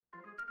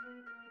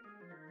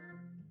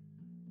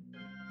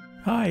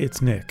Hi,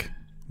 it's Nick.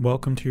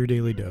 Welcome to your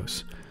Daily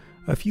Dose.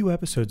 A few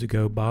episodes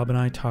ago, Bob and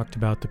I talked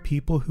about the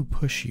people who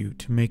push you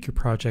to make your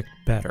project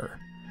better.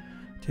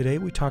 Today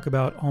we talk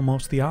about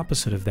almost the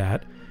opposite of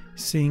that,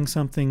 seeing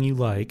something you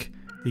like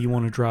that you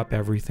want to drop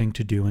everything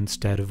to do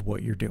instead of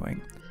what you're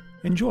doing.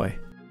 Enjoy.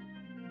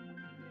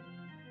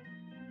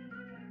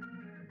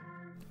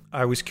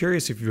 I was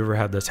curious if you've ever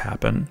had this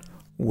happen,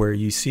 where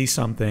you see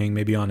something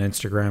maybe on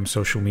Instagram,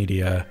 social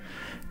media,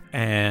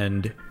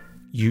 and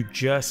you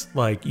just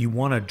you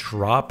want to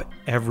drop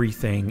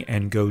everything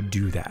and go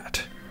do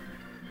that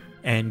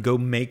and go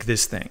make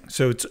this thing.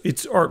 So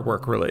it's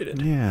artwork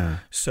related. Yeah.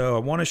 So I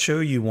want to show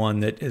you one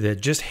that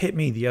just hit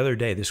me the other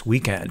day, this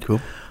weekend. Cool.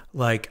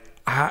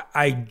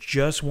 I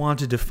just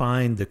wanted to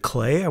find the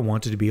clay. I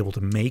wanted to be able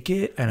to make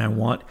it. And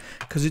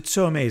because it's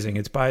so amazing.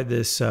 It's by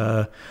this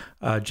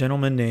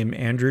gentleman named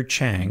Andrew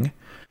Chang.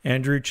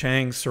 Andrew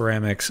Chang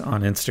Ceramics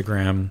on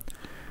Instagram.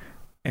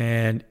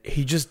 And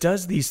he just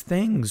does these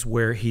things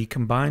where he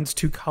combines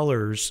two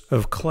colors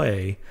of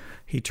clay.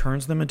 He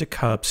turns them into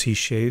cups. He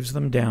shaves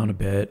them down a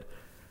bit.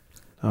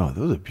 Oh,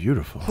 those are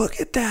beautiful.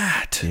 Look at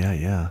that.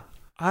 Yeah.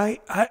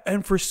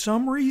 And for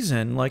some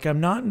reason,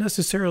 I'm not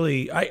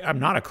necessarily, I'm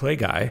not a clay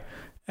guy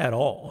at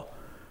all.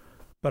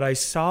 But I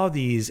saw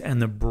these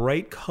and the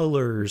bright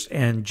colors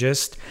and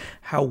just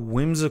how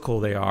whimsical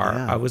they are.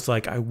 Yeah. I was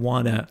like, I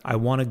wanna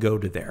go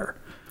to there.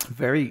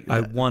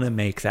 I want to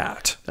make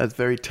that. That's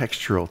very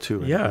textural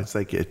too. Yeah. It's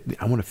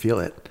I want to feel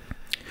it.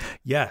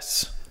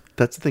 Yes.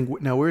 That's the thing.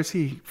 Now, where is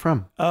he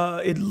from?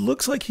 It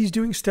looks like he's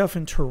doing stuff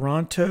in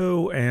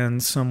Toronto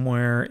and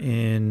somewhere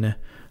in,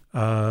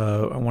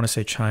 I want to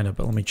say China,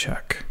 but let me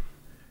check.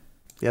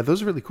 Yeah,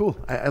 those are really cool.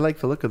 I like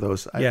the look of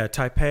those.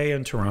 Taipei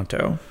and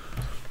Toronto.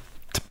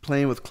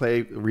 Playing with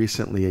clay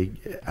recently,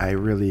 I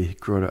really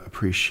grew to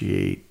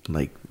appreciate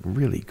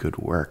really good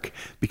work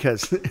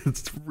because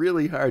it's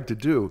really hard to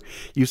do.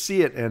 You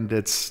see it and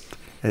it's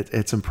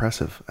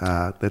impressive.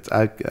 That's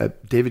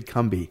David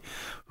Cumby,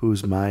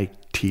 who's my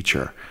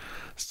teacher.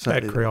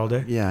 At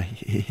Crealde? Yeah,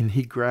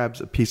 he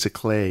grabs a piece of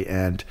clay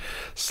and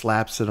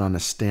slaps it on a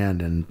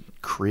stand and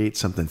creates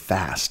something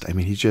fast. I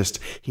mean,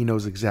 he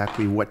knows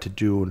exactly what to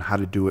do and how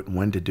to do it and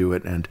when to do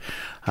it, and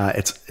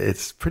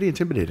it's pretty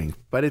intimidating.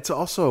 But it's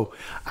also,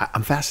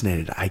 I'm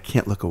fascinated. I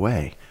can't look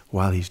away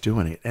while he's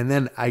doing it, and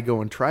then I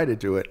go and try to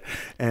do it,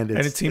 and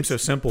it seems so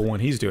simple when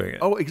he's doing it.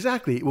 Oh,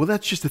 exactly. Well,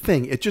 that's just the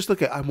thing. It just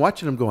I'm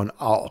watching him going,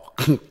 oh,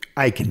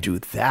 I can do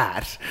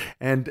that,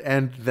 and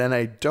then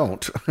I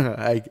don't.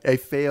 I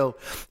fail,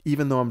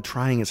 even though I'm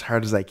trying as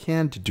hard as I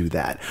can to do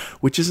that,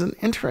 which is an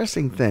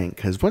interesting thing.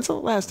 Because when's the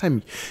last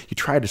time you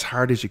tried as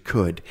hard as you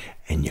could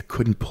and you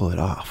couldn't pull it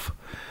off?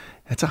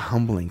 That's a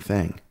humbling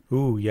thing.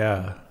 Ooh,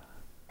 yeah.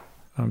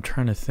 I'm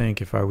trying to think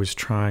if I was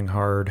trying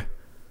hard.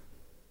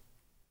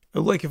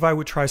 If I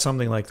would try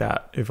something like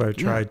that, if I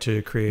tried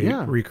to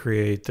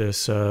recreate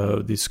this,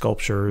 these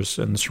sculptures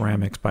and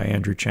ceramics by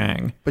Andrew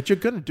Chang. But you're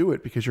going to do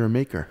it because you're a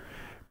maker,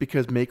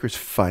 because makers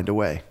find a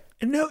way.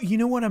 No, you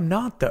know what? I'm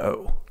not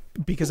though,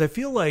 because I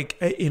feel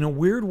like in a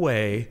weird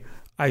way,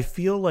 I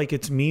feel like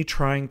it's me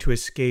trying to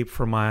escape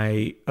from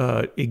my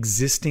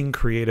existing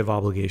creative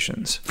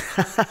obligations.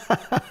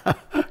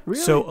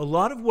 Really? So a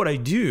lot of what I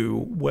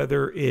do,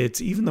 whether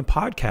it's even the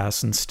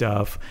podcasts and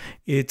stuff,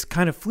 it's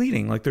kind of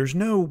fleeting. There's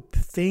no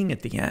thing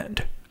at the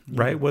end,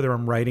 right? Whether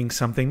I'm writing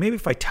something, maybe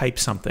if I type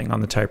something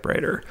on the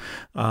typewriter,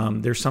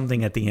 there's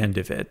something at the end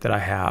of it that I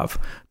have.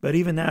 But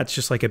even that's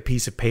just like a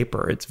piece of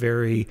paper. It's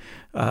very,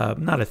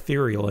 not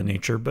ethereal in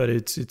nature, but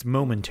it's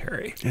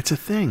momentary. It's a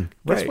thing.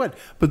 Right. Guess what?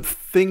 But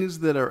things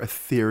that are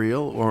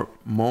ethereal or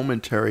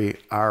momentary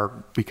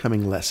are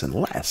becoming less and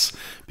less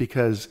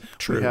because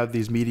we have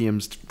these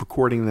mediums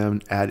recording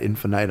them ad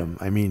infinitum.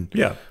 I mean,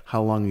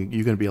 how long are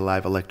you going to be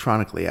alive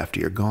electronically after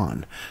you're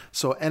gone?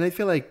 So, and I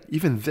feel like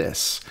even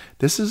this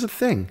is a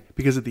thing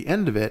because at the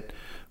end of it,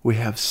 we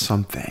have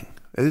something.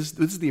 This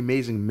is the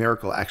amazing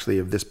miracle, actually,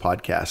 of this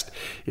podcast,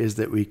 is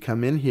that we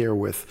come in here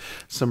with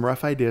some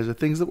rough ideas of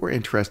things that we're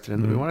interested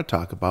in, that we want to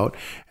talk about,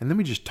 and then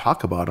we just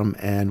talk about them,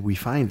 and we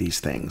find these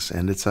things,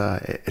 and it's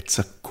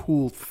a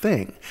cool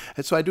thing.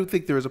 And so I do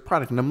think there is a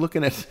product, and I'm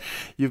looking at,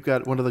 you've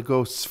got one of the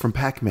ghosts from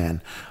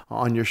Pac-Man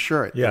on your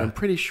shirt. Yeah. I'm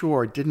pretty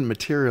sure it didn't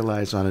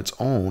materialize on its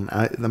own.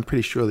 I'm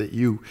pretty sure that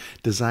you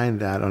designed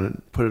that,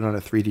 put it on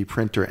a 3D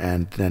printer,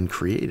 and then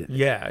created it.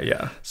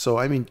 Yeah. So,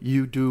 I mean,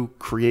 you do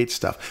create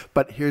stuff,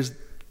 but here's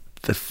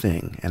the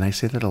thing, and I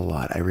say that a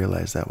lot. I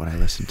realize that when I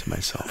listen to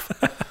myself.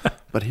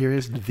 But here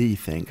is the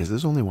thing, because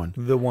there's only one.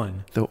 The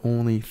one. The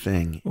only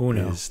thing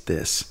Uno. is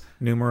this.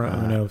 Numero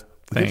uno thing.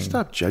 We can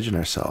stop judging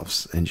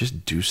ourselves and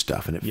just do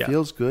stuff, and it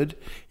feels good,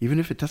 even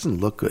if it doesn't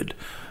look good.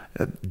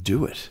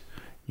 Do it.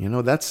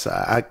 That's,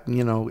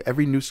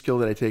 every new skill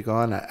that I take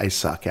on, I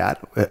suck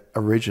at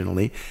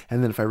originally.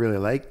 And then if I really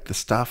like the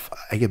stuff,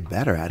 I get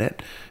better at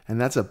it. And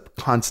that's a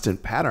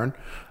constant pattern.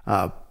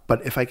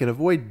 But if I can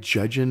avoid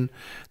judging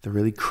the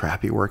really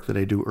crappy work that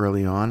I do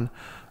early on,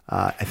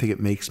 I think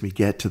it makes me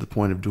get to the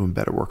point of doing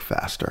better work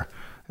faster.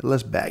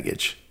 Less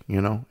baggage.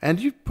 And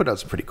you put out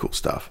some pretty cool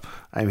stuff.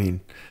 I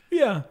mean,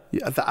 yeah,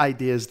 the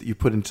ideas that you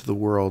put into the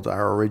world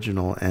are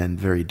original and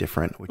very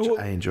different, which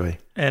I enjoy.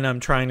 And I'm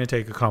trying to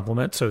take a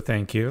compliment, so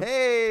thank you.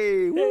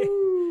 Hey,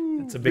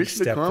 woo! It's a big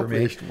step for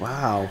me.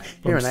 Wow.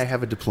 Here, and I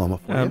have a diploma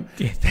for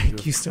you.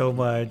 Thank you so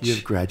much. You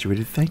have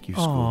graduated. Thank you,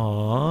 school.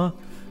 Aww.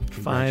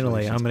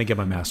 Finally, I'm going to get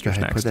my master's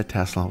next. Put that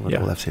tassel on the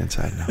left-hand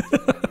side now.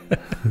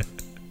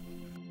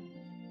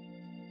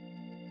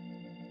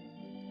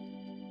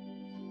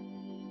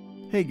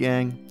 Hey,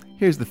 gang.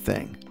 Here's the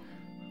thing.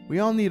 We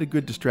all need a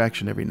good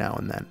distraction every now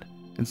and then.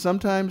 And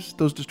sometimes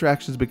those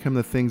distractions become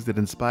the things that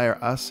inspire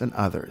us and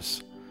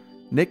others.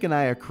 Nick and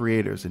I are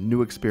creators and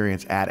new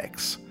experience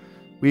addicts.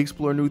 We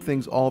explore new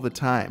things all the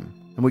time,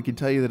 and we can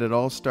tell you that it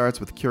all starts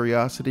with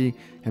curiosity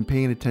and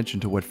paying attention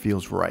to what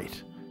feels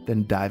right,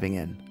 then diving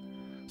in.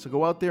 So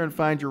go out there and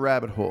find your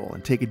rabbit hole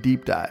and take a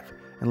deep dive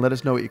and let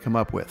us know what you come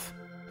up with.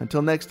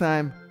 Until next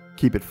time,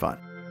 keep it fun.